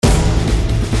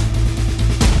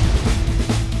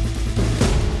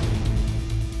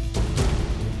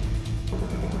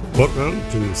Welcome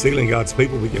to Sealing God's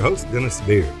People with your host, Dennis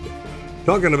Beard.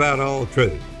 Talking about all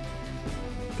truth.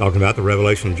 Talking about the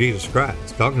revelation of Jesus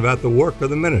Christ. Talking about the work of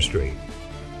the ministry.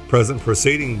 Present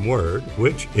preceding word,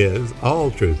 which is all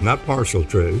truth, not partial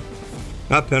truth,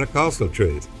 not Pentecostal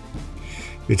truth.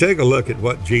 If you take a look at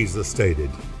what Jesus stated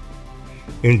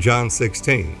in John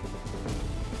 16,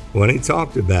 when he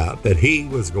talked about that he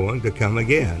was going to come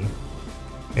again,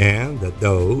 and that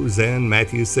those in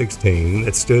Matthew 16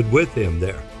 that stood with him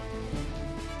there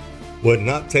would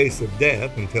not taste of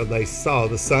death until they saw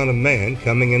the Son of Man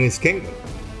coming in his kingdom.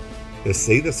 To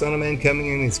see the Son of Man coming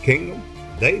in his kingdom,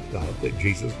 they thought that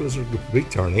Jesus was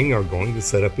returning or going to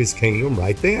set up his kingdom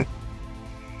right then,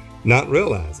 not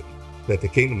realizing that the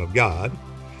kingdom of God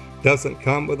doesn't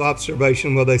come with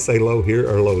observation where they say lo here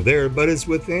or lo there, but is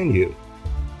within you.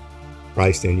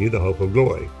 Christ in you, the hope of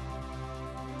glory.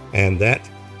 And that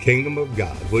kingdom of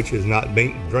God, which is not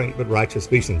meat and drink, but righteous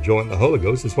peace and joy in the Holy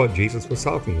Ghost, is what Jesus was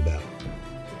talking about.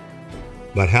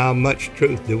 But how much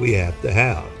truth do we have to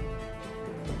have?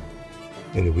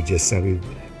 And do we just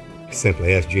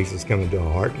simply ask Jesus to come into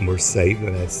our heart and we're saved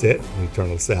and that's it,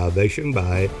 eternal salvation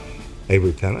by a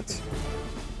repentance?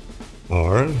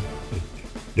 Or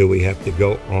do we have to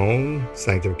go on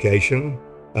sanctification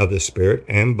of the Spirit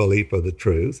and belief of the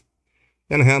truth?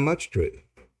 And how much truth?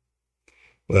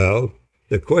 Well,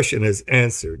 the question is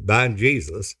answered by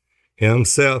Jesus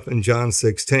himself in John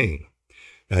 16.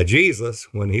 Now, Jesus,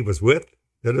 when he was with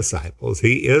the disciples,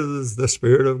 he is the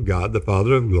Spirit of God, the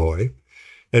Father of glory,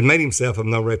 had made himself of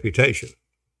no reputation.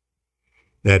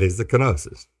 That is the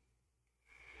kenosis.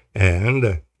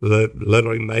 And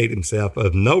literally made himself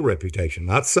of no reputation,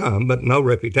 not some, but no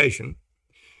reputation,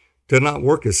 to not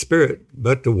work as spirit,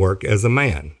 but to work as a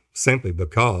man, simply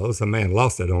because a man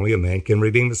lost it. Only a man can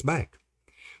redeem us back.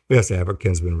 We have to have our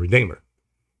kinsman redeemer.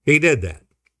 He did that.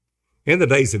 In the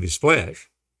days of his flesh,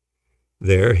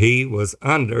 there he was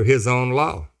under his own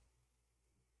law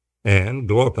and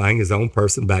glorifying his own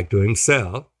person back to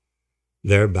himself,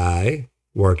 thereby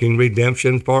working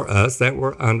redemption for us that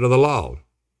were under the law.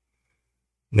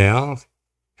 Now,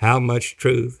 how much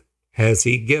truth has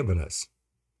he given us?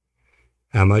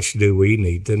 How much do we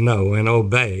need to know and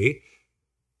obey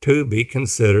to be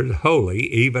considered holy,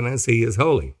 even as he is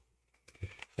holy?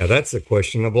 Now, that's a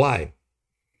question of life,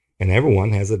 and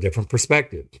everyone has a different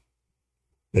perspective.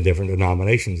 The different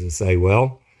denominations that say,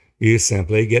 well, you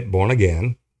simply get born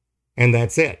again, and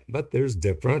that's it. But there's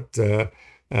different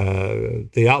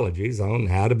theologies on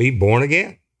how to be born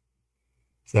again.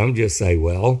 Some just say,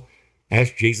 well,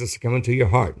 ask Jesus to come into your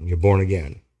heart, and you're born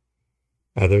again.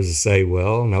 Others say,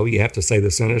 well, no, you have to say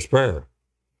the sinner's prayer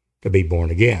to be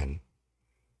born again.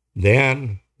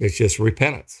 Then it's just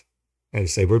repentance. And they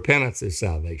say repentance is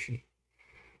salvation.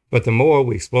 But the more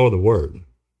we explore the Word,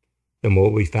 the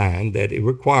more we find that it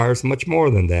requires much more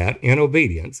than that in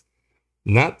obedience,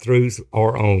 not through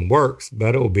our own works,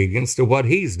 but obedience to what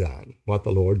he's done, what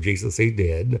the Lord Jesus, he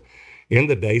did in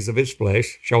the days of his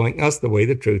flesh, showing us the way,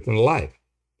 the truth, and the life.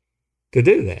 To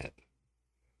do that,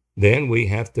 then we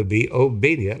have to be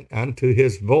obedient unto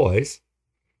his voice,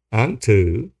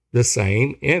 unto the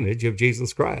same image of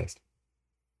Jesus Christ.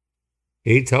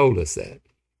 He told us that.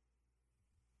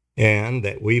 And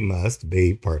that we must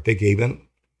be perfect even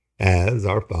as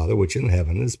our Father which in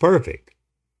heaven is perfect.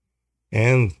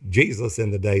 And Jesus in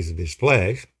the days of his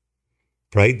flesh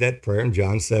prayed that prayer in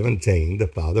John 17, the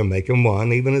Father make them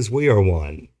one even as we are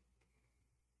one.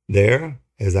 There,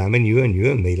 as I'm in you and you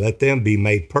in me, let them be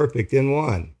made perfect in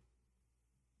one.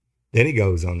 Then he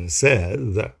goes on and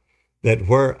says that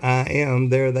where I am,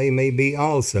 there they may be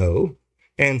also,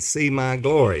 and see my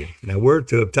glory. Now we're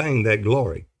to obtain that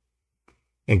glory.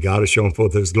 And God has shown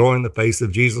forth his glory in the face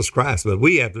of Jesus Christ. But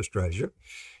we have this treasure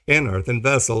in earthen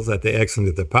vessels, that the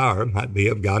excellency of the power might be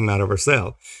of God, not of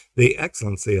ourselves. The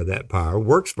excellency of that power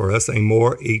works for us a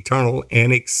more eternal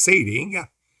and exceeding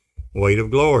weight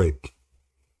of glory,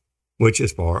 which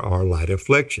is for our light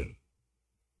affliction,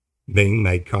 being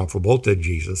made comparable to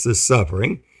Jesus'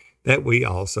 suffering, that we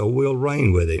also will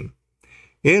reign with him.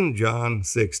 In John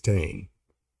 16,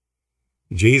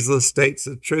 Jesus states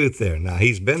the truth there. Now,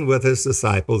 he's been with his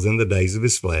disciples in the days of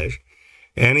his flesh,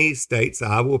 and he states,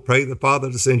 I will pray the Father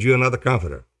to send you another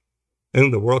comforter,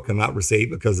 whom the world cannot receive,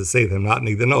 because it seeth him not,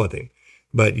 neither knoweth him.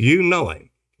 But you know him,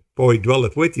 for he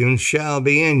dwelleth with you and shall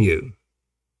be in you.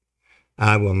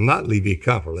 I will not leave you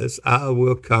comfortless. I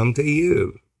will come to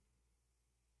you.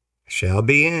 Shall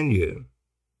be in you.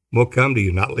 Will come to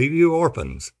you, not leave you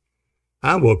orphans.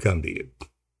 I will come to you.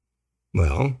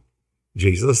 Well,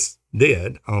 Jesus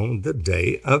did on the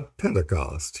day of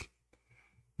Pentecost,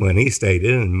 when he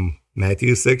stated in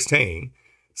Matthew 16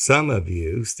 some of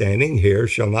you standing here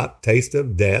shall not taste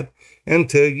of death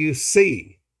until you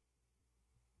see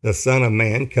the Son of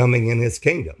Man coming in his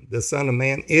kingdom. The Son of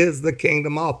Man is the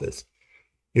kingdom office.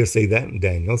 You'll see that in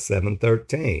Daniel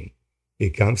 7:13. He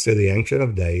comes to the Ancient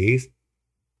of Days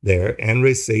there and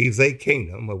receives a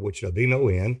kingdom of which there'll be no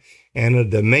end and a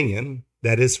dominion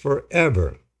that is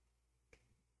forever.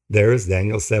 There is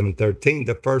Daniel 7:13,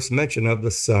 the first mention of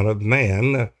the Son of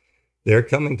Man. They're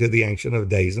coming to the Ancient of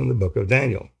Days in the book of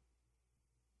Daniel.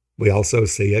 We also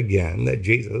see again that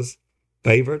Jesus'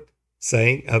 favorite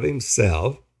saying of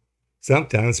himself,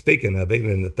 sometimes speaking of him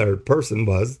in the third person,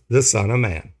 was the Son of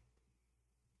Man.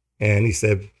 And he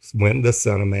said, when the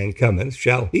Son of Man cometh,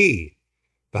 shall he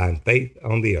find faith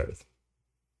on the earth.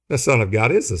 The Son of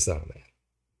God is the Son of Man.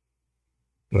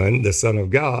 When the Son of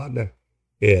God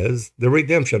is the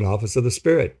redemption office of the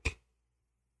Spirit.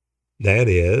 That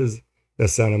is, the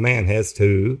Son of Man has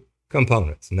two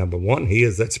components. Number one, he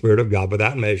is that Spirit of God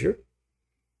without measure.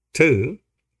 Two,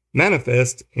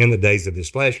 manifest in the days of his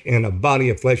flesh in a body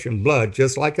of flesh and blood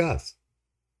just like us.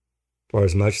 For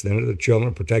as much then as the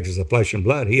children partakers of flesh and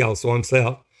blood, he also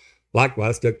himself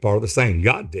likewise took part of the same.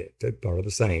 God took part of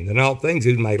the same. In all things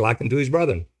he was made like unto his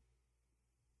brethren.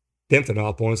 Tempted in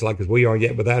all points like as we are,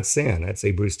 yet without sin. That's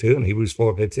Hebrews 2 and Hebrews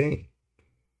 4:15.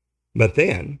 But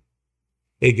then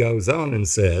he goes on and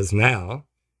says, now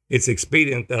it's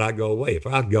expedient that I go away. If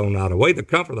I go not away, the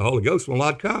comfort of the Holy Ghost will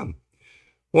not come.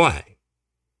 Why?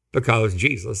 Because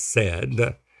Jesus said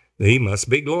that he must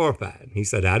be glorified. He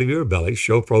said, out of your belly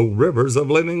shall flow rivers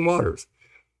of living waters.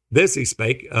 This he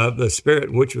spake of the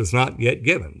Spirit which was not yet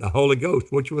given, the Holy Ghost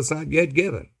which was not yet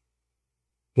given.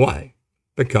 Why?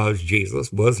 Because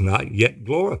Jesus was not yet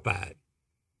glorified.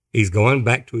 He's going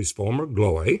back to his former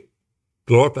glory,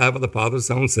 glorified with the Father's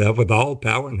own self, with all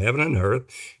power in heaven and earth,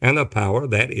 and the power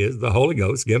that is the Holy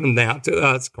Ghost given now to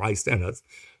us, Christ in us,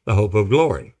 the hope of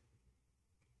glory.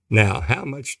 Now, how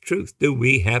much truth do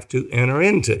we have to enter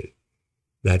into?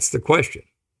 That's the question.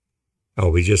 Are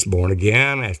we just born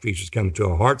again, ask Jesus to come into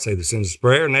our heart, say the sinner's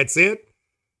prayer, and that's it?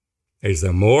 Is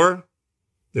there more?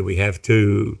 Do we have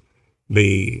to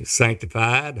be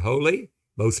sanctified, holy,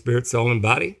 both spirit, soul, and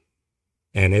body?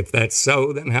 And if that's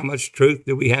so, then how much truth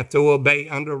do we have to obey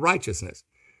under righteousness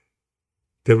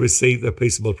to receive the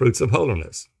peaceable fruits of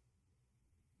holiness?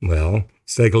 Well,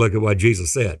 let's take a look at what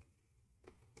Jesus said.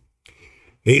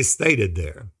 He stated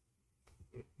there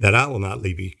that I will not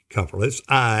leave you comfortless.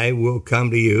 I will come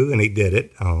to you. And he did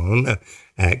it on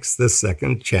Acts, the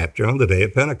 2nd chapter, on the day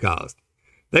of Pentecost.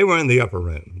 They were in the upper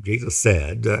room. Jesus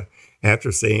said,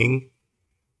 after seeing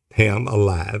him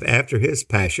alive, after his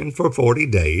passion for 40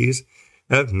 days,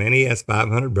 of many as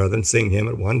 500 brethren seeing him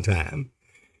at one time,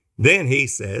 then he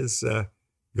says,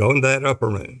 go into that upper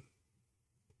room.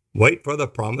 Wait for the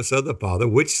promise of the Father,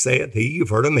 which saith he, you've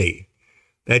heard of me,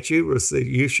 that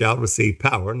you shall receive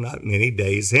power not many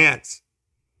days hence.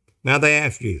 Now they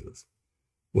asked Jesus,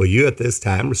 will you at this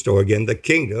time restore again the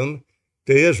kingdom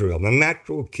to Israel, the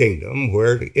natural kingdom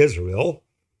where Israel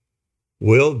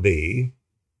will be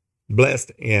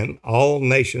blessed in, all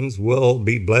nations will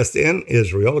be blessed in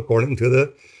Israel, according to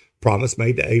the promise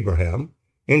made to Abraham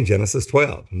in Genesis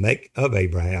 12. Make of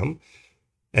Abraham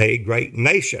a great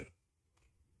nation.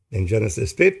 In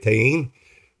Genesis 15,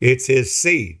 it's his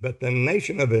seed, but the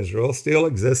nation of Israel still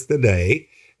exists today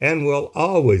and will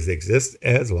always exist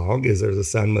as long as there's a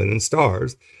sun, moon, and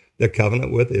stars. The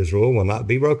covenant with Israel will not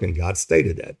be broken. God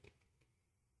stated that.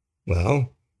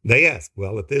 Well, they asked,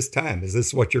 well, at this time, is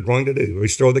this what you're going to do?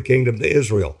 Restore the kingdom to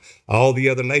Israel. All the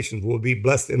other nations will be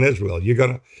blessed in Israel. You're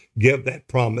going to give that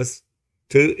promise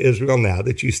to Israel now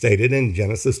that you stated in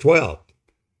Genesis 12.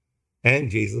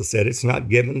 And Jesus said, it's not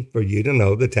given for you to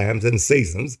know the times and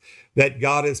seasons that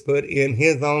God has put in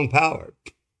his own power.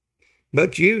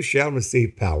 But you shall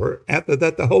receive power after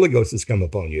that the Holy Ghost has come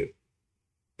upon you.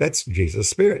 That's Jesus'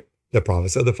 Spirit, the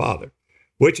promise of the Father,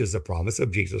 which is the promise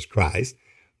of Jesus Christ,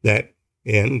 that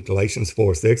in Galatians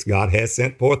 4:6, God has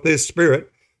sent forth his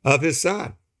Spirit of his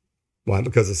Son. Why?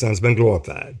 Because the Son's been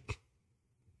glorified.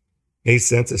 He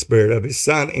sent the Spirit of his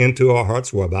Son into our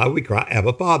hearts, whereby we cry,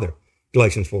 Abba, Father.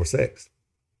 Galatians 4:6.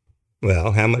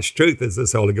 Well, how much truth is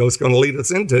this Holy Ghost going to lead us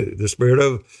into? The Spirit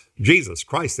of Jesus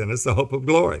Christ in us, the hope of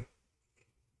glory.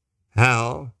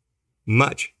 How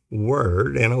much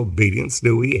word and obedience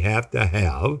do we have to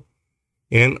have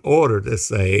in order to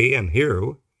say and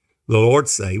hear the Lord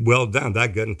say, well done, thy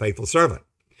good and faithful servant?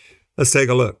 Let's take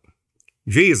a look.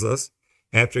 Jesus,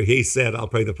 after he said, I'll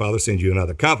pray the Father send you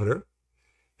another comforter,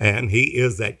 and he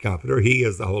is that comforter, he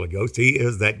is the Holy Ghost, he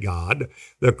is that God,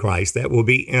 the Christ that will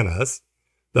be in us,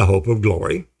 the hope of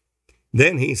glory.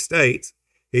 Then he states,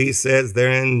 he says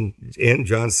there in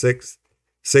John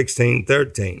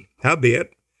 6:16-13,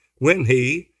 howbeit, when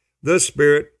he, the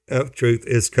Spirit of truth,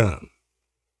 is come,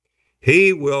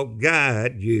 he will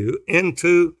guide you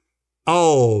into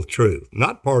all truth,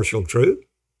 not partial truth,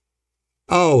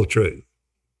 all truth.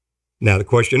 Now the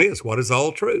question is, what is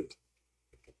all truth?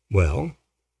 Well,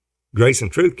 grace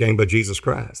and truth came by Jesus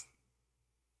Christ.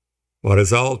 What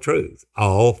is all truth?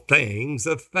 All things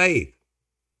of faith.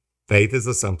 Faith is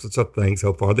the substance of things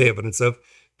hoped for, the evidence of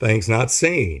things not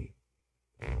seen.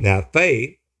 Now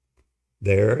faith,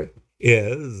 there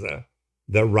is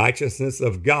the righteousness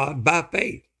of God by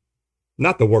faith.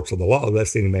 Not the works of the law,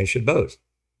 lest any man should boast.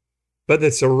 But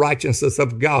it's the righteousness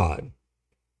of God.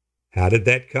 How did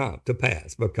that come to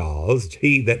pass? Because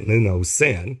he that knew no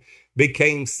sin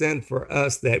became sin for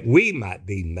us, that we might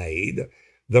be made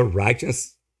the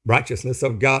righteousness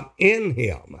of God in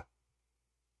him.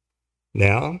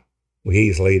 Now,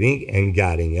 he's leading and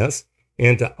guiding us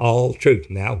into all truth.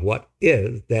 Now, what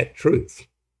is that truth?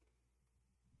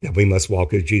 That we must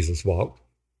walk as Jesus walked.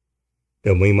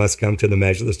 That we must come to the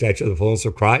measure of the stature of the fullness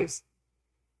of Christ.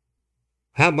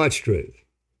 How much truth?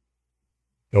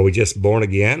 Are we just born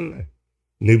again,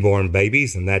 newborn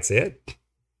babies, and that's it?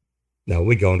 No,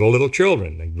 we go into little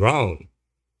children and grown.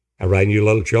 I write you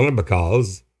little children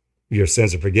because your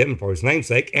sins are forgiven for his name's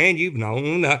sake, and you've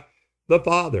known the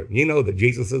Father. You know that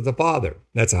Jesus is the Father.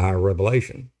 That's a higher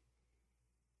revelation.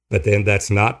 But then that's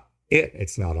not it.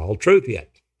 It's not all truth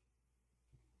yet.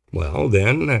 Well,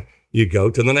 then you go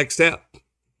to the next step,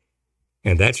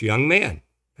 and that's young men.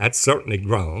 That's certainly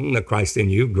grown, the Christ in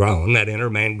you grown, that inner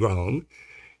man grown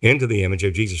into the image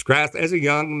of Jesus Christ as a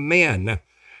young man.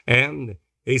 And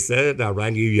he said, I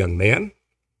write you young men,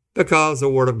 because the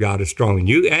word of God is strong in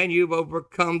you, and you've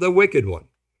overcome the wicked one.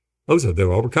 Those are the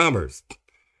overcomers.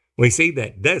 We see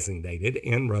that designated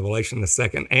in Revelation, the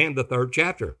 2nd and the 3rd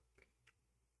chapter.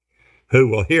 Who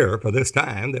will hear for this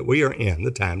time that we are in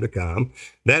the time to come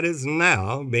that is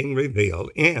now being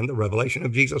revealed in the revelation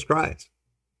of Jesus Christ.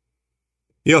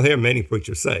 You'll hear many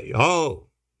preachers say, oh,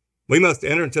 we must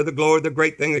enter into the glory of the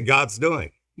great thing that God's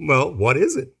doing. Well, what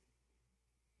is it?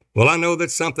 Well, I know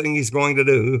that's something he's going to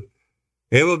do.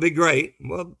 It will be great.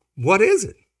 Well, what is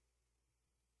it?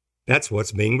 That's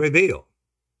what's being revealed.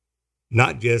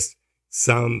 Not just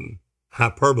some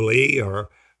hyperbole or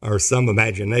some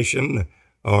imagination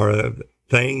or a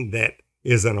thing that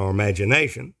is in our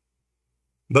imagination,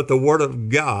 but the word of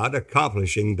God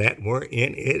accomplishing that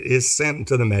wherein it is sent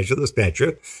to the measure of the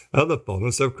stature of the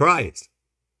fullness of Christ.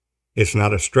 It's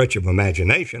not a stretch of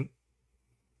imagination.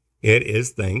 It is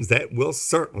things that will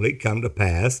certainly come to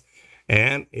pass,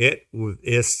 and it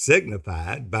is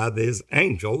signified by this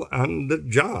angel unto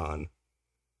John.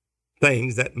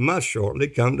 Things that must shortly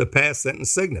come to pass and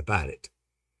signified it,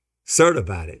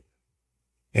 certified it,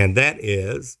 and that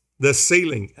is the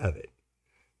sealing of it.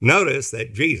 Notice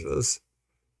that Jesus,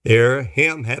 there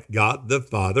him hath God the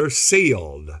Father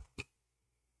sealed.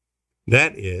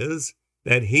 That is,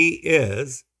 that he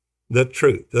is the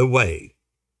truth, the way.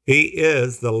 He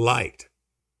is the light.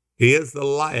 He is the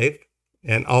life,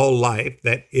 and all life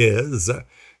that is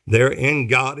therein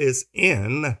God is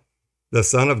in the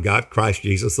Son of God, Christ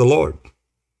Jesus the Lord.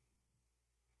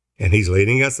 And he's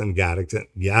leading us and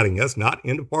guiding us not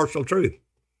into partial truth,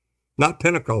 not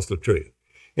Pentecostal truth.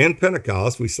 In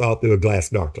Pentecost, we saw through a glass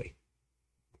darkly.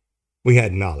 We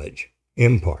had knowledge,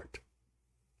 in part.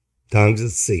 Tongues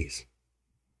would cease.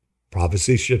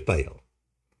 Prophecy should fail.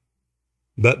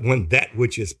 But when that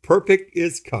which is perfect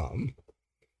is come,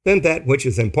 then that which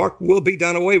is in part will be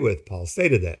done away with. Paul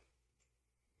stated that.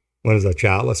 When as a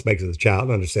child, I spake as a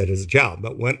child, understood as a child.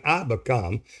 But when I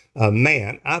become a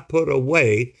man, I put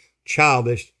away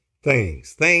childish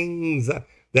things. Things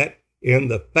that in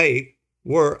the faith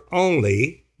were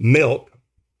only milk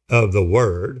of the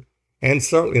word, and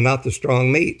certainly not the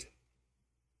strong meat.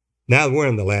 Now we're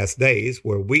in the last days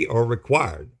where we are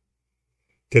required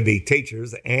to be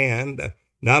teachers, and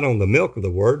not on the milk of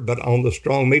the word, but on the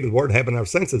strong meat of the word, having our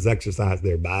senses exercised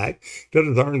thereby to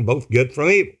discern both good from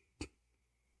evil.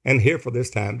 And here for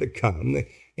this time to come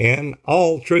in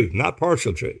all truth, not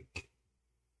partial truth.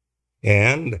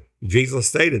 And Jesus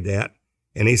stated that,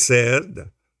 and he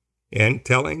said, in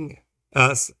telling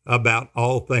us about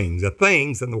all things, the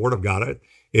things in the Word of God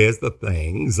is the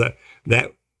things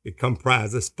that it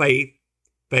comprises faith.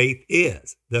 Faith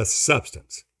is the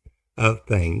substance of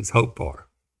things hoped for.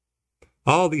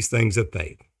 All these things of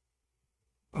faith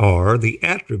are the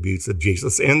attributes of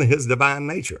Jesus in his divine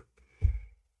nature.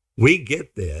 We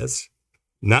get this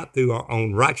not through our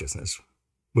own righteousness,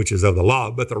 which is of the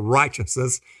law, but the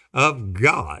righteousness of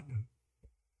God.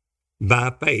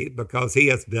 by faith, because he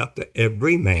has dealt to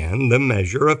every man the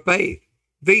measure of faith,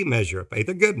 the measure of faith,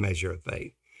 a good measure of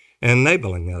faith,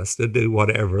 enabling us to do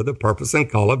whatever the purpose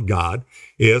and call of God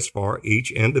is for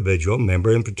each individual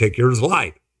member in particular's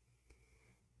life.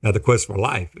 Now, the quest for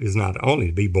life is not only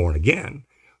to be born again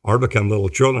or become little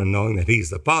children knowing that he's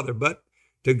the Father, but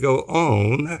to go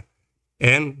on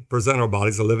and present our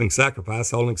bodies a living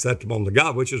sacrifice, holy and acceptable unto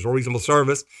God, which is a reasonable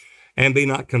service, and be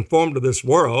not conformed to this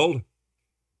world,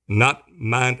 not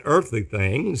mind earthly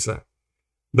things,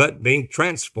 but being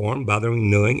transformed by the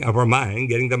renewing of our mind,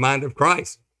 getting the mind of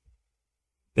Christ,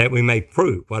 that we may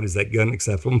prove what is that good and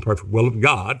acceptable and perfect will of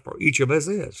God for each of us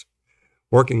is,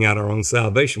 working out our own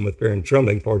salvation with fear and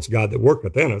trembling, for it's God that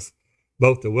worketh within us,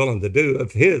 both to will and to do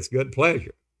of his good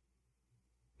pleasure.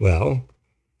 Well,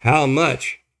 how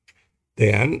much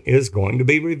then is going to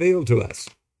be revealed to us?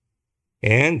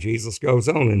 And Jesus goes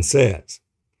on and says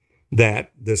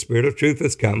that the Spirit of truth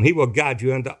has come. He will guide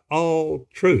you into all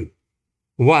truth.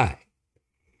 Why?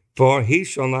 For he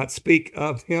shall not speak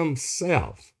of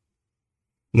himself,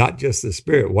 not just the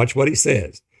Spirit. Watch what he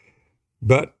says.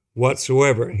 But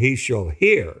whatsoever he shall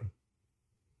hear,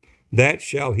 that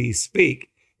shall he speak,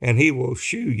 and he will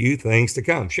shew you things to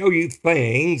come. Show you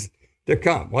things to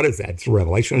come. What is that? It's the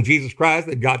revelation of Jesus Christ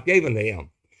that God gave unto him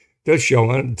to show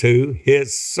unto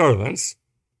his servants,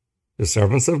 the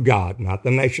servants of God, not the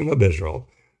nation of Israel,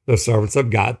 the servants of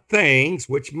God, things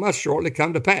which must shortly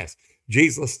come to pass.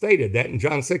 Jesus stated that in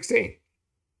John 16,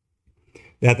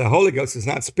 that the Holy Ghost is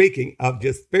not speaking of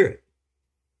just Spirit.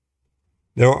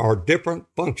 There are different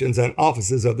functions and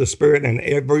offices of the Spirit, and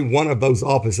every one of those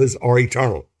offices are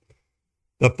eternal.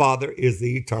 The Father is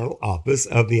the eternal office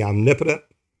of the omnipotent,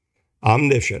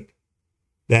 omniscient,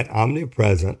 that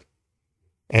omnipresent,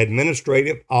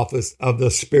 administrative office of the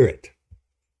Spirit.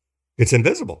 It's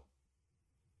invisible.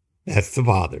 That's the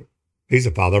Father. He's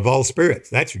the Father of all spirits.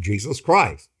 That's Jesus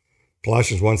Christ.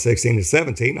 Colossians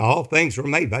 1:16-17, all things were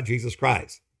made by Jesus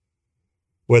Christ.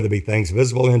 Whether it be things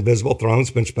visible, invisible,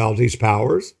 thrones, principalities,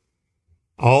 powers,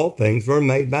 all things were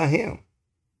made by him.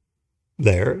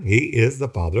 There, he is the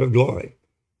Father of glory.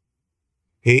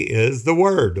 He is the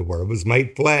Word. The Word was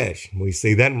made flesh. We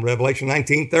see that in Revelation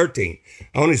 19:13.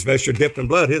 On his vesture dipped in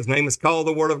blood, his name is called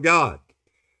the Word of God.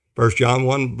 1 John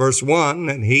 1:1,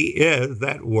 and he is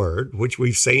that Word which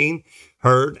we've seen,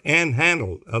 heard, and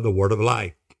handled of the Word of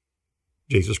life,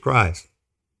 Jesus Christ.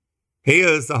 He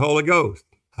is the Holy Ghost.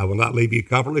 I will not leave you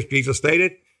comfortless, Jesus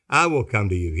stated. I will come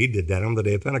to you. He did that on the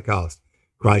day of Pentecost.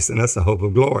 Christ in us, the hope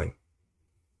of glory.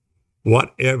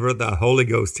 Whatever the Holy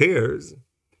Ghost hears,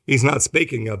 he's not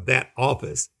speaking of that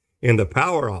office in the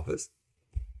power office.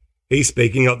 He's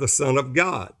speaking of the Son of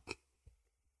God.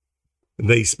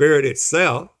 The Spirit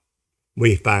itself,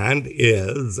 we find,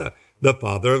 is the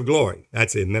Father of glory.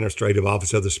 That's the administrative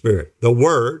office of the Spirit. The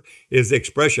Word is the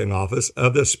expression office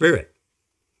of the Spirit.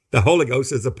 The Holy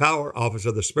Ghost is the power office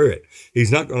of the Spirit.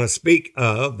 He's not going to speak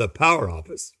of the power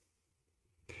office.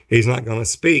 He's not going to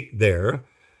speak there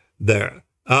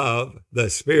of the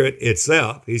Spirit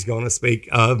itself. He's going to speak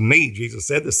of me. Jesus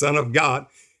said the Son of God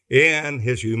in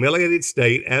his humiliated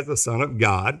state as the Son of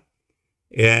God,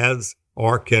 as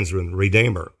our kinsman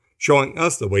redeemer, showing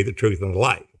us the way, the truth, and the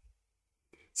life.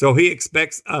 So he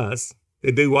expects us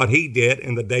to do what he did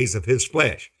in the days of his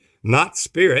flesh, not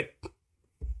spirit,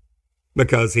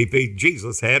 because if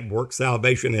Jesus had worked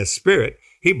salvation as spirit,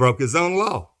 he broke his own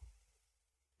law.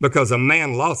 Because a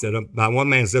man lost it by one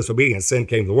man's disobedience, sin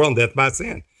came to the world, and death by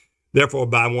sin. Therefore,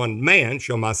 by one man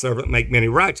shall my servant make many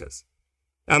righteous.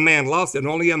 A man lost it, and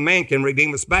only a man can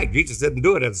redeem us back. Jesus didn't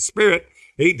do it as a spirit.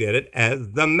 He did it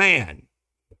as the man,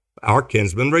 our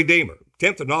kinsman redeemer,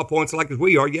 tempted in all points like as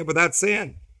we are, yet without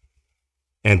sin.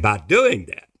 And by doing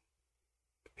that,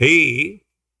 he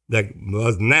that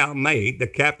was now made the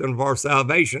captain of our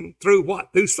salvation through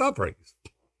what? Through sufferings,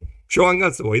 showing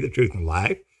us the way, the truth, and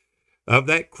life of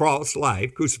that cross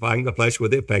life, crucifying the flesh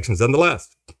with the affections and the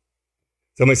lust.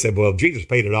 Somebody said, well, Jesus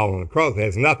paid it all on the cross. It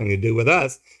has nothing to do with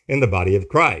us in the body of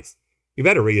Christ. You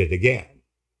better read it again.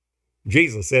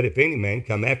 Jesus said, if any man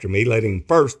come after me, let him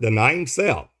first deny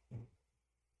himself,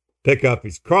 pick up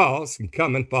his cross, and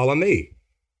come and follow me.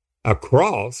 A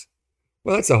cross?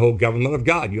 Well, that's the whole government of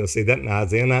God. You'll see that in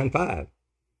Isaiah 9:5.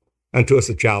 Unto us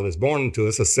a child is born, unto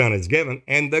us a son is given,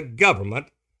 and the government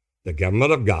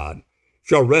of God,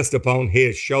 shall rest upon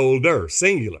his shoulder,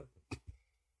 singular.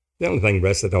 The only thing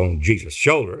rested on Jesus'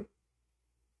 shoulder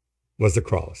was the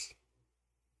cross.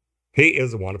 He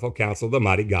is the wonderful counsel of the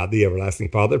mighty God, the everlasting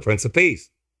Father, Prince of Peace.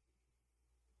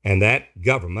 And that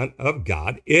government of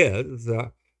God is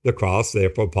the cross.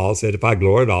 Therefore, Paul said, if I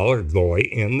glory at all, I glory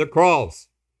in the cross.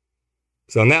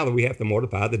 So now that we have to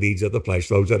mortify the deeds of the flesh,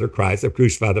 those that are Christ have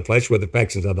crucified the flesh with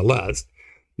affections of the lust,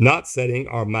 not setting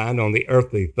our mind on the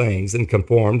earthly things and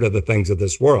conform to the things of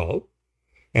this world,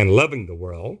 and loving the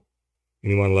world.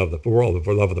 Anyone love the world if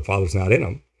the love of the Father is not in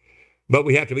them. But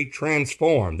we have to be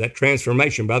transformed, that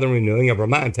transformation by the renewing of our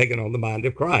mind, taking on the mind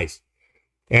of Christ.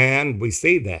 And we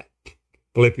see that.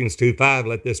 Philippians 2:5,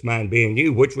 let this mind be in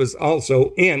you, which was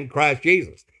also in Christ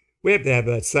Jesus. We have to have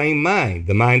that same mind,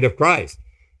 the mind of Christ.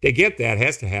 To get that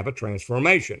has to have a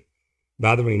transformation.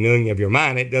 By the renewing of your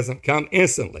mind, it doesn't come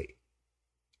instantly.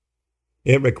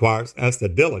 It requires us to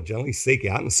diligently seek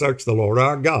out and search the Lord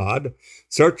our God,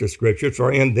 search the scriptures,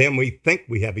 for in them we think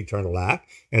we have eternal life,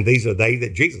 and these are they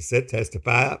that Jesus said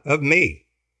testify of me.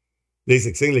 These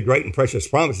exceedingly great and precious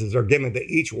promises are given to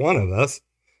each one of us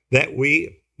that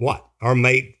we, are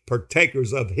made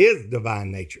partakers of his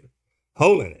divine nature,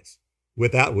 holiness,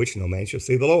 without which no man shall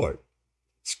see the Lord,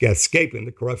 escaping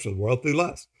the corruption of the world through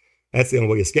lust. That's the only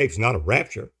way escape is not a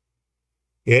rapture.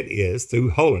 It is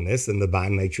through holiness and the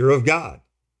divine nature of God.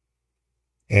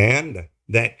 And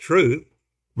that truth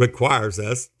requires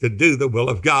us to do the will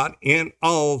of God in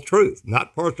all truth,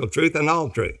 not partial truth, in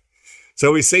all truth.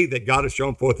 So we see that God has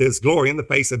shown forth his glory in the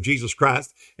face of Jesus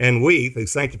Christ, and we, through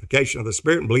sanctification of the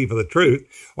Spirit and belief of the truth,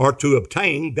 are to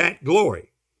obtain that glory.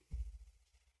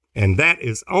 And that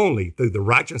is only through the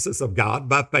righteousness of God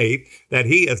by faith that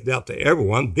he has dealt to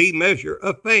everyone the measure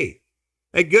of faith,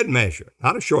 a good measure,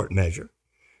 not a short measure.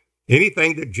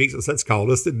 Anything that Jesus has called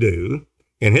us to do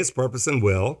in his purpose and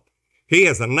will, he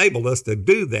has enabled us to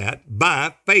do that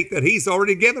by faith that he's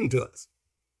already given to us.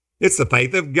 It's the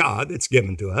faith of God that's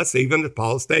given to us, even as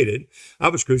Paul stated, I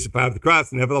was crucified with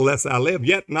Christ, nevertheless I live,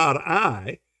 yet not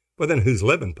I, but then who's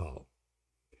living, Paul?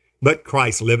 But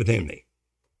Christ liveth in me.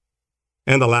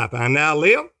 And the life I now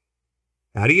live,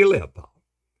 how do you live, Paul?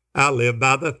 I live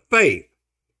by the faith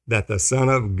that the Son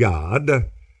of God,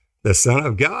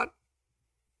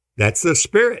 that's the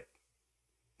Spirit.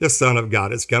 The Son of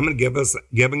God is coming,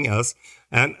 giving us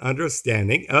an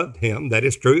understanding of him that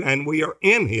is true, and we are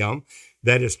in him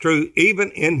that is true,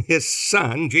 even in his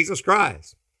Son, Jesus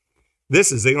Christ.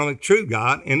 This is the only true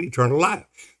God in eternal life.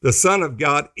 The Son of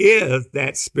God is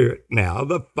that Spirit now,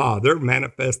 the Father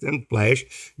manifest in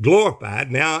flesh, glorified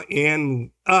now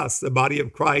in us, the body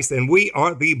of Christ, and we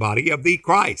are the body of the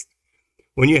Christ.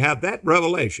 When you have that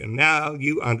revelation, now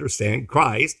you understand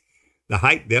Christ, the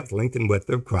height, depth, length, and width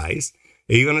of Christ.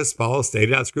 Even as Paul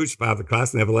stated, I was crucified with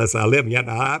Christ, nevertheless I live, and yet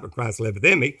not I, but Christ liveth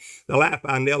in me. The life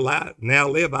I now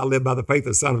live, I live by the faith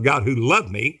of the Son of God who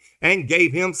loved me and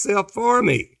gave himself for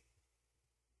me.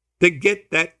 To get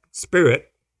that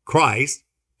Spirit, Christ,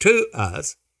 to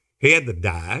us, he had to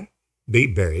die, be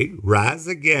buried, rise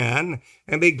again,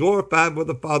 and be glorified with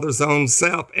the Father's own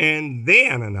self. And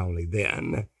then, and only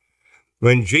then,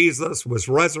 when Jesus was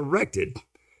resurrected,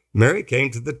 Mary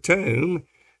came to the tomb,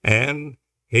 and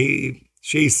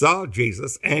she saw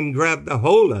Jesus and grabbed a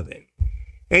hold of him.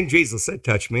 And Jesus said,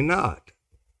 touch me not.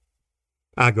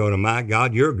 I go to my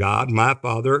God, your God, my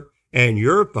Father, and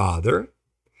your Father,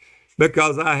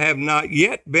 because I have not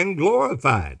yet been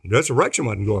glorified. Resurrection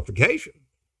wasn't glorification.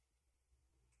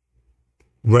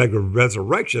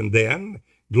 Resurrection then,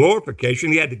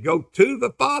 glorification, he had to go to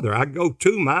the Father. I go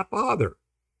to my Father.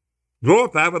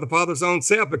 Glorified with the Father's own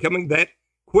self, becoming that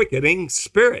quickening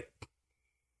Spirit.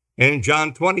 And in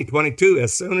John 20:22,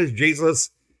 as soon as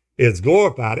Jesus is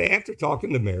glorified, after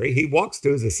talking to Mary, he walks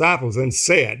to his disciples and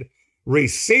said,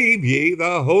 receive ye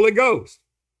the Holy Ghost.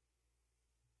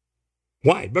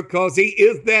 Why? Because he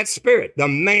is that Spirit. The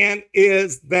man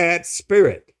is that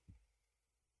Spirit.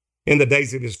 In the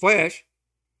days of his flesh,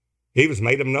 he was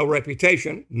made of no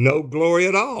reputation, no glory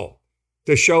at all,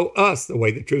 to show us the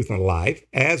way, the truth, and life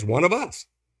as one of us.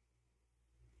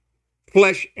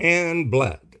 Flesh and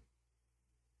blood,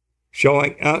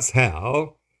 showing us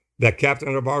how the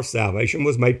captain of our salvation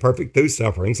was made perfect through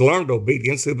sufferings, learned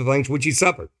obedience through the things which he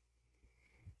suffered.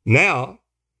 Now,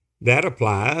 that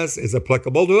is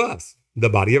applicable to us, the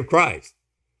body of Christ.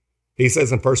 He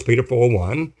says in 1 Peter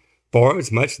 4:1, for as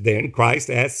much then Christ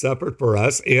hath suffered for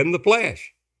us in the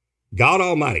flesh. God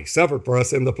Almighty suffered for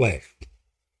us in the flesh.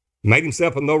 Made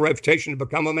himself of no reputation to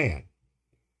become a man.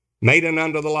 Made an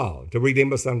under the law, to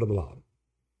redeem us under the law.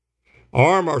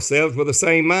 Arm ourselves with the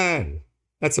same mind.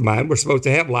 That's the mind we're supposed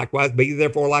to have. Likewise, be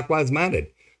therefore likewise minded,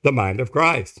 the mind of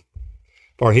Christ.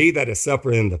 For he that has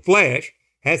suffered in the flesh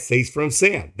has ceased from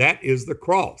sin. That is the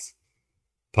cross.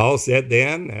 Paul said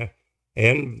then,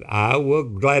 and I will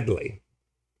gladly,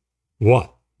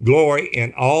 glory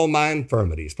in all my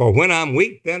infirmities. For when I'm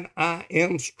weak, then I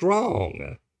am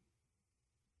strong.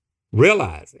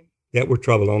 Realizing Yet we're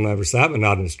troubled on every side, but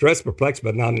not in distress, perplexed,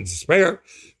 but not in despair,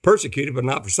 persecuted, but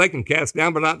not forsaken, cast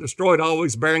down, but not destroyed,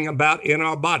 always bearing about in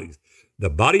our bodies the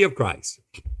body of Christ,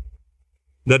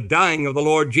 the dying of the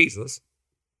Lord Jesus,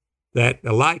 that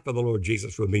the life of the Lord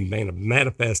Jesus would be made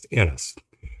manifest in us.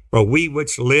 For we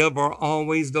which live are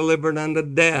always delivered unto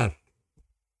death,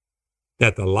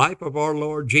 that the life of our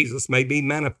Lord Jesus may be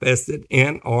manifested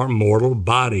in our mortal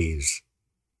bodies.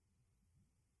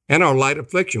 And our light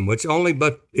affliction, which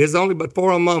is only but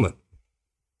for a moment,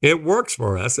 it works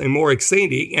for us a more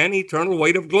exceeding and eternal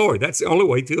weight of glory. That's the only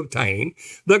way to obtain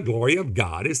the glory of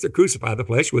God, is to crucify the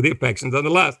flesh with the affections of the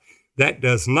lust. That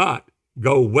does not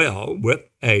go well with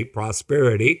a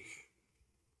prosperity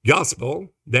gospel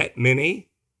that many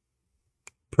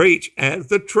preach as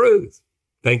the truth,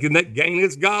 thinking that gain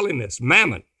is godliness,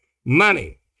 mammon,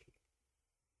 money.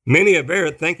 Many have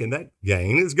erred thinking that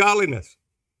gain is godliness.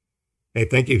 They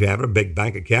think if you have a big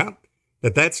bank account,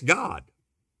 that's God.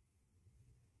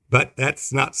 But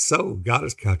that's not so. God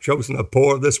has chosen the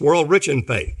poor of this world rich in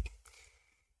faith.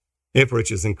 If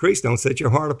riches increase, don't set your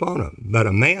heart upon them. But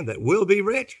a man that will be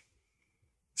rich,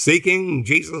 seeking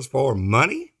Jesus for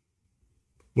money,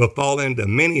 will fall into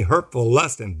many hurtful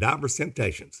lusts and diverse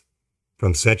temptations.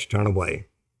 From such turn away.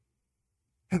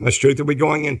 How much truth are we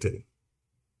going into?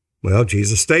 Well,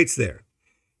 Jesus states there.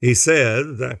 He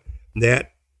says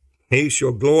that he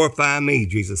shall glorify me,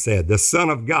 Jesus said, the Son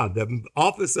of God, the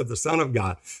office of the Son of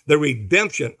God, the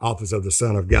redemption office of the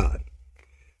Son of God.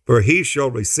 For he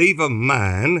shall receive of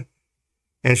mine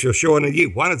and shall show it unto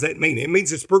you. What does that mean? It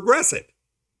means it's progressive.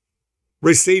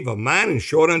 Receive of mine and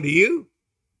show it unto you.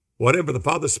 Whatever the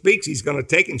Father speaks, he's going to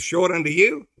take and show it unto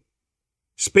you.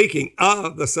 Speaking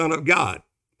of the Son of God.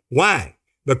 Why?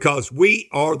 Because we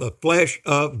are the flesh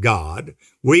of God.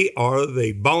 We are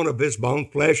the bone of his bone,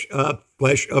 flesh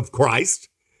of Christ,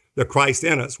 the Christ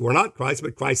in us. We're not Christ,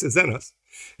 but Christ is in us.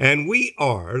 And we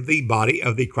are the body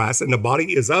of the Christ, and the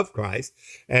body is of Christ.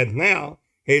 And now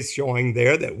he's showing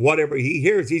there that whatever he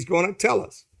hears, he's going to tell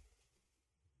us.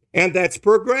 And that's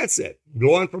progressive,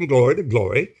 going from glory to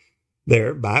glory,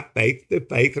 there by faith to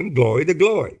faith and glory to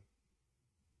glory.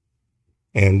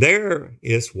 And there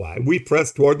is why we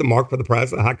press toward the mark for the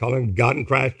prize of the high calling of God in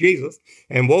Christ Jesus.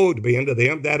 And woe to be unto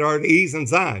them that are at ease in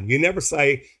Zion. You never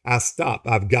say, I stop,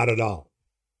 I've got it all.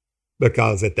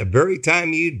 Because at the very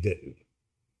time you do,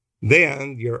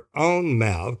 then your own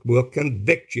mouth will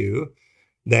convict you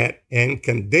that and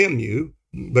condemn you,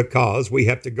 because we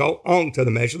have to go on to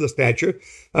the measure of the stature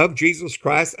of Jesus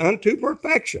Christ unto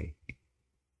perfection,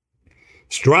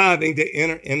 striving to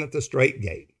enter in at the straight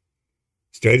gate.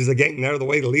 Straight is the gate and narrow the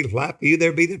way to lead of life, few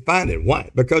there be that find it. Why?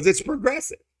 Because it's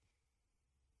progressive.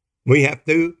 We have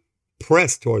to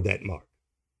press toward that mark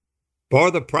for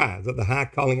the prize of the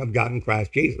high calling of God in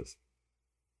Christ Jesus.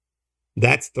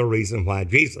 That's the reason why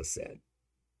Jesus said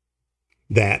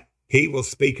that he will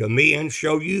speak of me and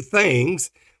show you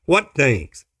things. What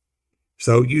things?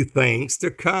 Show you things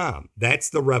to come. That's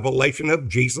the revelation of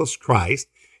Jesus Christ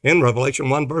in Revelation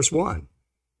 1 verse 1.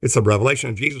 It's a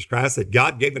revelation of Jesus Christ that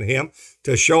God gave to him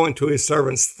to show unto his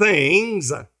servants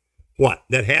things, what?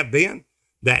 That have been,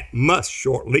 that must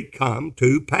shortly come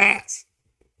to pass.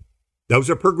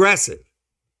 Those are progressive.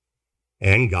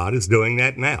 And God is doing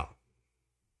that now.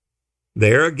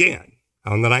 There again,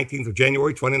 on the 19th of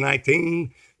January,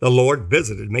 2019, the Lord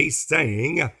visited me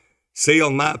saying, seal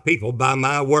my people by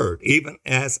my word, even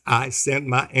as I send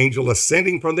my angel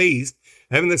ascending from the east,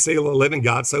 having the seal of the living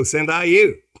God, so send I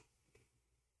you.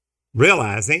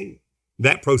 Realizing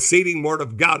that proceeding word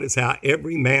of God is how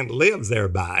every man lives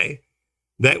thereby,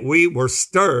 that we were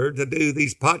stirred to do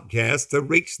these podcasts to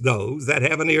reach those that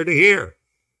have an ear to hear,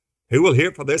 who will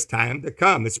hear for this time to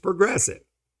come. It's progressive.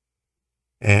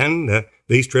 And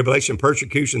these tribulation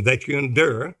persecutions that you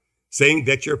endure, seeing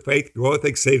that your faith groweth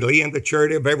exceedingly, and the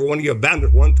charity of every one of you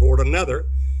aboundeth one toward another.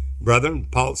 Brethren,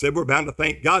 Paul said, we're bound to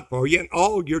thank God for you in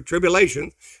all your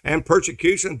tribulations and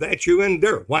persecutions that you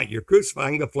endure. Why? You're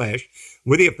crucifying the flesh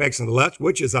with the affections of the lust,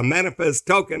 which is a manifest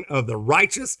token of the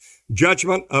righteous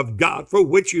judgment of God, for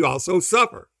which you also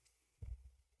suffer.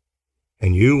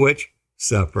 And you which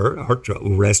suffer are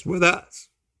troubled, rest with us.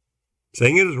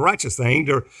 Saying it is a righteous thing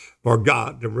for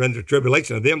God to render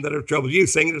tribulation of them that are troubled you,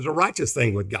 saying it is a righteous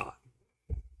thing with God.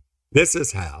 This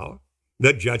is how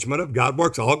the judgment of God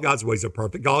works. All God's ways are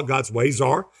perfect. All God's ways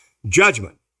are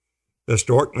judgment. The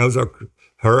stork knows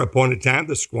her appointed time.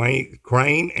 The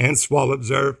crane and swallow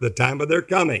observe the time of their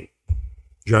coming.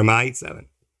 Jeremiah 8:7.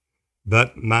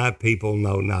 But my people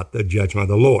know not the judgment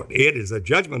of the Lord. It is a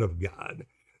judgment of God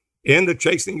in the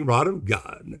chastening rod of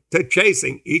God, to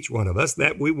chasten each one of us,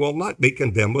 that we will not be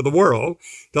condemned with the world,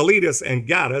 to lead us and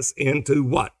guide us into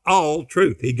what? All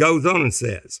truth. He goes on and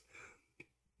says,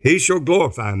 he shall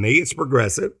glorify me. It's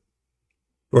progressive.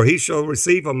 For he shall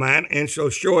receive of mine and shall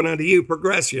show it unto you.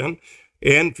 Progression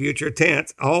in future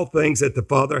tense. All things that the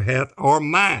Father hath are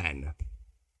mine.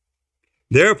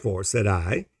 Therefore, said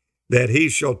I, that he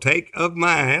shall take of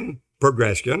mine,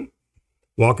 progression,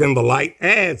 walk in the light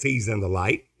as he's in the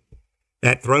light,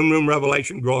 that throne room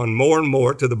revelation growing more and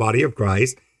more to the body of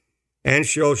Christ, and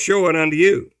shall show it unto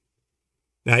you.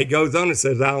 Now he goes on and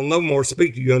says, I'll no more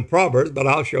speak to you in Proverbs, but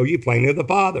I'll show you plainly the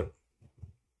Father.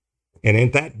 And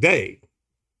in that day,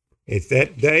 it's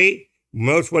that day,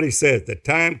 most what he says, the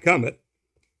time cometh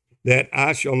that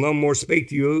I shall no more speak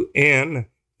to you in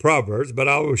Proverbs, but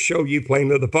I will show you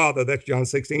plainly the Father. That's John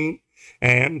 16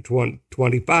 and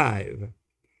 25.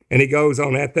 And he goes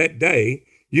on, at that day,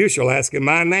 you shall ask in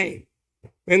my name,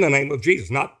 in the name of Jesus,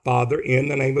 not Father, in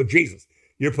the name of Jesus.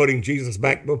 You're putting Jesus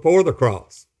back before the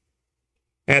cross.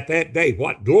 At that day,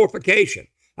 what? Glorification.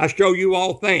 I show you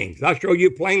all things. I show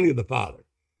you plainly the Father.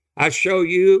 I show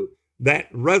you that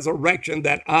resurrection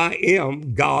that I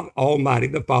am God Almighty,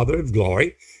 the Father of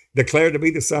glory, declared to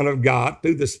be the Son of God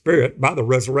through the Spirit by the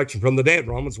resurrection from the dead,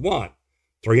 Romans 1,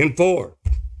 3 and 4.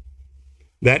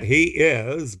 That he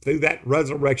is, through that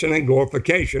resurrection and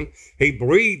glorification, he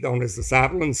breathed on his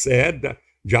disciple and said,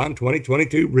 John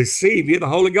 20:22, receive ye the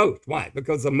Holy Ghost. Why?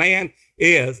 Because the man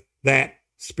is that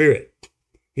Spirit.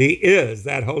 He is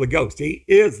that Holy Ghost. He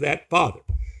is that Father.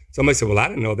 Somebody said, well, I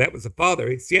didn't know that was the Father.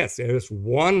 It's yes, there is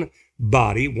one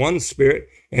body, one Spirit,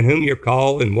 in whom you're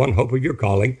called, and one hope of your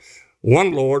calling,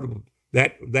 one Lord,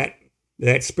 that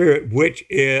Spirit, which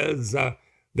is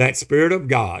that Spirit of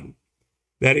God,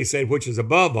 that he said, which is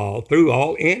above all, through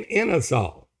all, and in us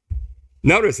all.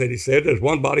 Notice that he said, there's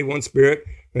one body, one Spirit,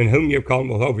 in whom you're called,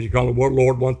 one hope of your calling, one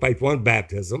Lord, one faith, one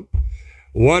baptism,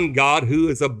 one God who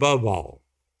is above all,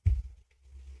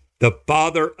 the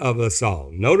Father of us all.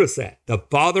 Notice that, the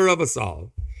Father of us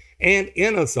all, and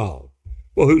in us all.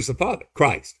 Well, who's the Father?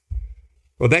 Christ.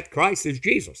 Well, that Christ is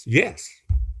Jesus, yes.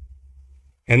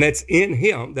 And that's in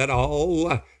him that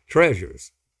all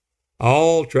treasures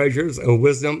of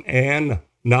wisdom and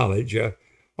knowledge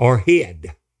are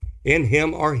hid. In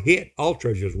him are hid all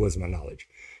treasures of wisdom and knowledge.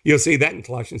 You'll see that in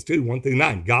Colossians 2, 1 through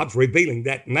 9. God's revealing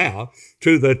that now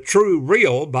to the true,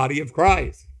 real body of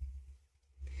Christ.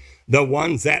 The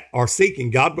ones that are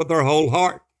seeking God with their whole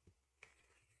heart.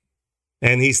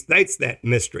 And he states that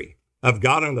mystery of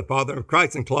God and the Father of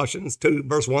Christ in Colossians 2,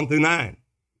 verse 1 through 9.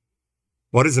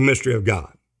 What is the mystery of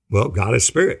God? Well, God is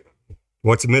Spirit.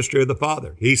 What's the mystery of the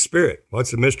Father? He's Spirit.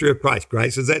 What's the mystery of Christ?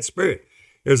 Christ is that Spirit.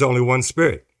 There's only one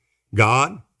Spirit.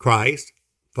 God, Christ,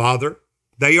 Father,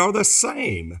 they are the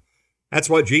same. That's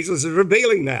what Jesus is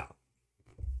revealing now.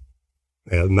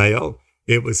 Well, male,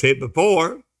 it was hid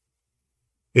before.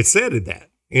 It said that.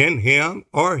 In him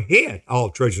are hid all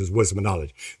treasures, wisdom, and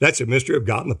knowledge. That's the mystery of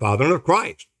God and the Father and of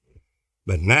Christ.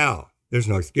 But now, there's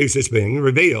no excuse. It's being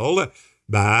revealed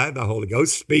by the Holy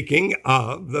Ghost, speaking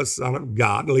of the Son of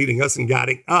God, leading us and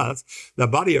guiding us, the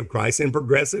body of Christ, in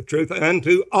progressive truth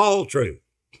unto all truth.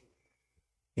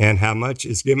 And how much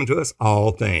is given to us?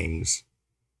 All things.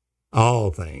 All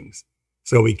things.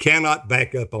 So we cannot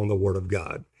back up on the Word of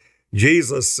God.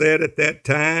 Jesus said at that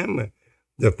time,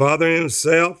 the Father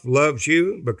himself loves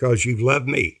you because you've loved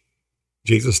me.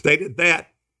 Jesus stated that.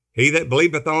 He that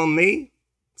believeth on me,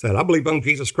 said, I believe on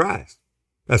Jesus Christ,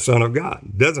 the Son of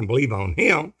God. Doesn't believe on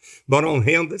him, but on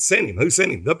him that sent him. Who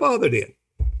sent him? The Father did.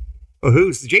 Well,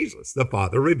 who's Jesus? The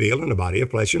Father revealed in the body of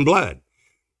flesh and blood.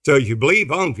 So if you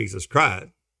believe on Jesus Christ,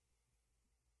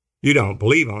 you don't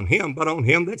believe on him, but on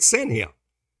him that sent him.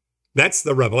 That's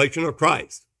the revelation of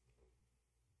Christ.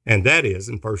 And that is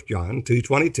in 1 John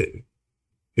 2:22.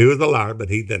 Who is a liar, but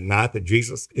he that denieth that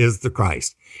Jesus is the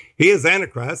Christ. He is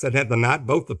Antichrist that hath denied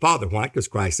both the Father. Why? Because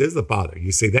Christ is the Father.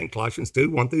 You see that in Colossians 2,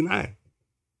 1 through 9.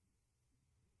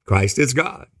 Christ is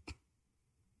God.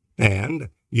 And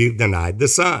you've denied the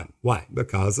Son. Why?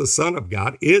 Because the Son of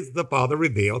God is the Father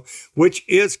revealed, which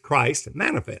is Christ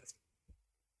manifest.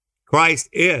 Christ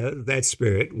is that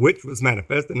Spirit which was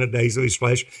manifest in the days of his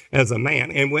flesh as a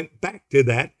man and went back to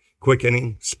that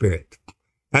quickening Spirit.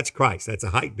 That's Christ. That's a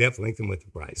height, depth, length, and width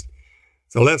of Christ.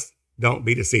 So let's don't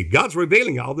be deceived. God's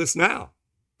revealing all this now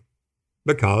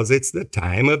because it's the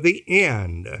time of the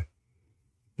end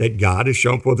that God has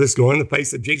shown forth this glory in the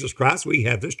face of Jesus Christ. We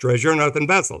have this treasure in earthen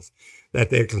vessels, that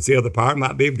they conceal the power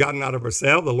might be of God and not of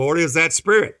ourselves. The Lord is that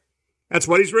Spirit. That's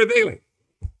what he's revealing.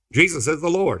 Jesus is the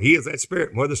Lord. He is that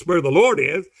Spirit. Where the Spirit of the Lord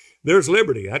is, there's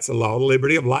liberty. That's the law of the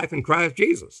liberty of life in Christ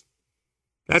Jesus.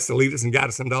 That's to lead us and guide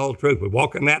us into all truth. We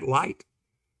walk in that light.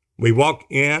 We walk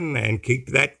in and keep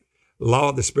that law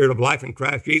of the Spirit of life in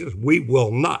Christ Jesus. We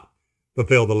will not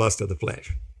fulfill the lust of the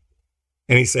flesh.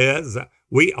 And he says,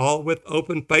 we all with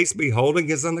open face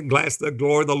beholding as in the glass the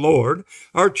glory of the Lord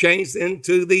are changed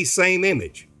into the same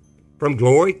image, from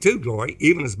glory to glory,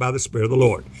 even as by the Spirit of the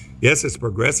Lord. Yes, it's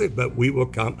progressive, but we will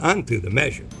come unto the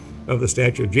measure of the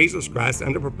stature of Jesus Christ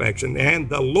unto perfection, and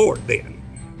the Lord then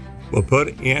will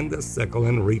put in the sickle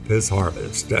and reap his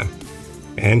harvest,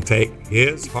 and take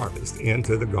his harvest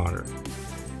into the garner,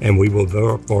 and we will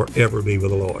therefore forever be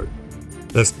with the Lord.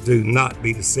 Let's do not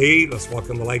be deceived. Let's walk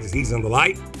in the light as he's in the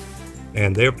light,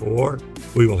 and therefore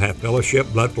we will have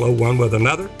fellowship, blood flow one with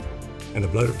another, and the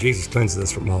blood of Jesus cleanses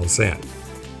us from all sin.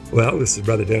 Well, this is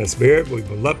Brother Dennis Beard. We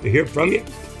would love to hear from you.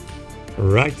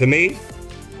 Write to me,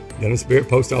 Dennis Beard,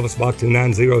 Post Office Box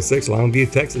 2906,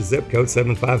 Longview, Texas, zip code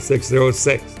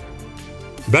 75606.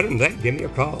 Better than that, give me a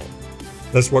call.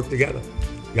 Let's work together.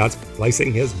 God's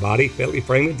placing his body fitly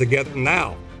framed together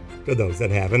now to those that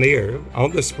have an ear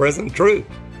on this present truth.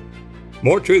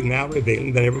 More truth now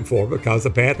revealing than ever before, because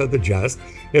the path of the just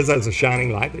is as a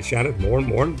shining light that shineth more and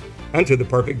more unto the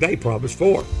perfect day, Proverbs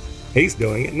 4. He's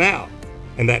doing it now,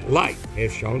 and that light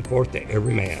has shone forth to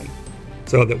every man,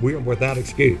 so that we are without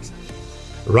excuse.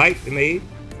 Write to me.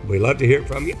 We love to hear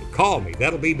from you. Call me.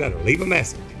 That'll be better. Leave a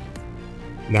message.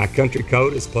 My country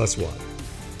code is +1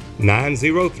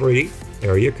 903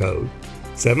 area code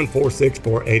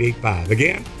 746-4885.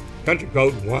 Again, country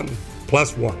code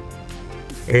 +1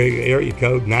 area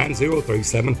code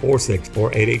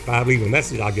 903-746-4885. Leave a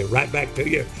message. I'll get right back to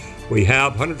you. We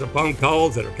have hundreds of phone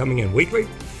calls that are coming in weekly.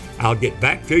 I'll get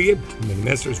back to you. When the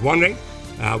minister's wondering,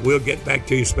 we'll get back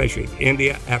to you, especially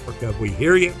India, Africa. We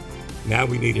hear you. Now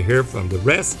we need to hear from the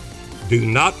rest. Do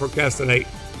not procrastinate.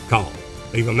 Call.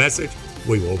 Leave a message.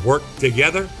 We will work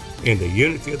together in the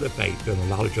unity of the faith and the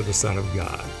knowledge of the Son of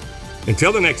God.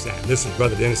 Until the next time, this is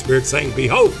Brother Dennis Beard saying,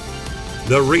 behold,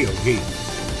 the real Jesus.